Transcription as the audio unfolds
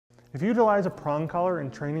If you utilize a prong collar in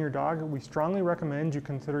training your dog, we strongly recommend you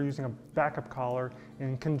consider using a backup collar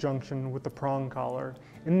in conjunction with the prong collar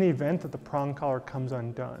in the event that the prong collar comes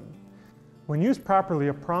undone. When used properly,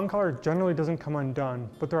 a prong collar generally doesn't come undone,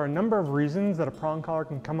 but there are a number of reasons that a prong collar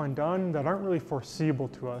can come undone that aren't really foreseeable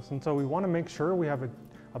to us, and so we want to make sure we have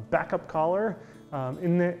a backup collar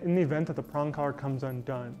in the event that the prong collar comes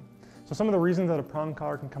undone. So some of the reasons that a prong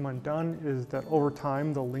collar can come undone is that over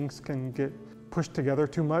time the links can get pushed together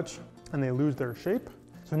too much and they lose their shape.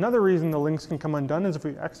 So another reason the links can come undone is if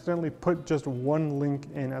we accidentally put just one link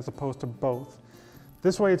in as opposed to both.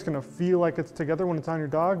 This way it's going to feel like it's together when it's on your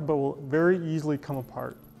dog, but will very easily come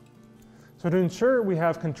apart. So to ensure we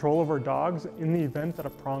have control of our dogs in the event that a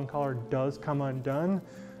prong collar does come undone,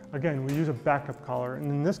 again, we use a backup collar. And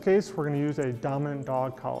in this case, we're going to use a dominant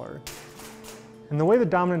dog collar. And the way the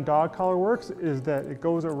dominant dog collar works is that it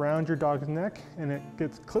goes around your dog's neck and it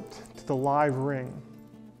gets clipped to the live ring.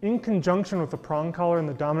 In conjunction with the prong collar and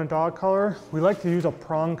the dominant dog collar, we like to use a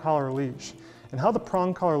prong collar leash. And how the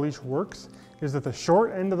prong collar leash works is that the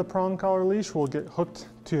short end of the prong collar leash will get hooked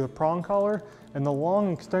to the prong collar and the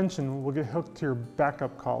long extension will get hooked to your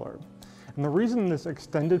backup collar. And the reason this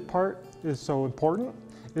extended part is so important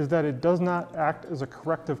is that it does not act as a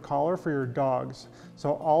corrective collar for your dogs.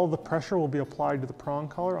 So all of the pressure will be applied to the prong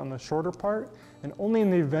collar on the shorter part, and only in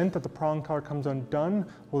the event that the prong collar comes undone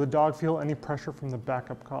will the dog feel any pressure from the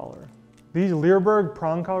backup collar. These Leerburg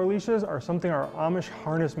prong collar leashes are something our Amish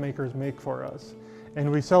harness makers make for us. And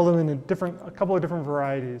we sell them in a couple of different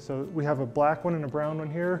varieties. So we have a black one and a brown one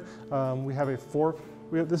here. We have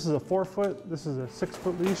this is a 4-foot, this is a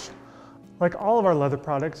 6-foot leash. Like all of our leather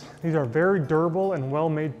products, these are very durable and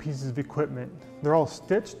well-made pieces of equipment. They're all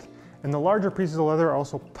stitched, and the larger pieces of leather are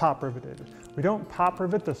also pop riveted. We don't pop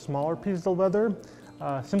rivet the smaller pieces of leather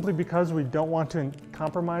simply because we don't want to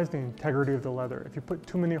compromise the integrity of the leather. If you put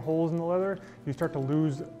too many holes in the leather, you start to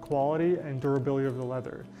lose quality and durability of the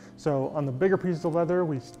leather. So on the bigger pieces of leather,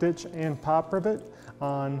 we stitch and pop rivet.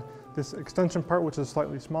 On this extension part, which is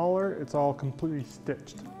slightly smaller, it's all completely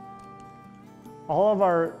stitched. All of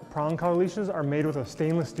our prong collar leashes are made with a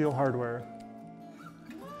stainless steel hardware.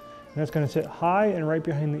 And that's going to sit high and right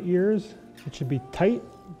behind the ears. It should be tight,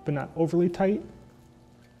 but not overly tight.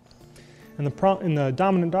 And the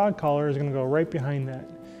dominant dog collar is going to go right behind that.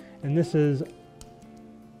 And this is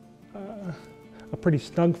a pretty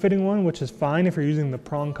snug fitting one, which is fine if you're using the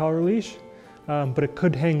prong collar leash, but it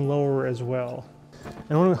could hang lower as well.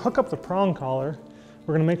 And when we hook up the prong collar,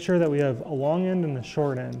 we're going to make sure that we have a long end and a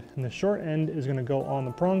short end. And the short end is going to go on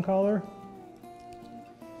the prong collar,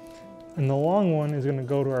 and the long one is going to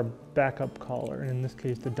go to our backup collar, and in this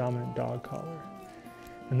case the dominant dog collar.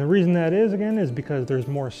 And the reason that is, again, is because there's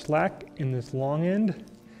more slack in this long end,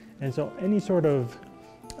 and so any sort of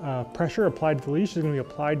pressure applied to the leash is going to be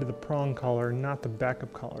applied to the prong collar, not the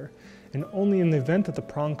backup collar. And only in the event that the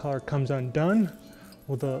prong collar comes undone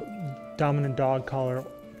will the dominant dog collar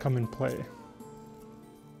come in play.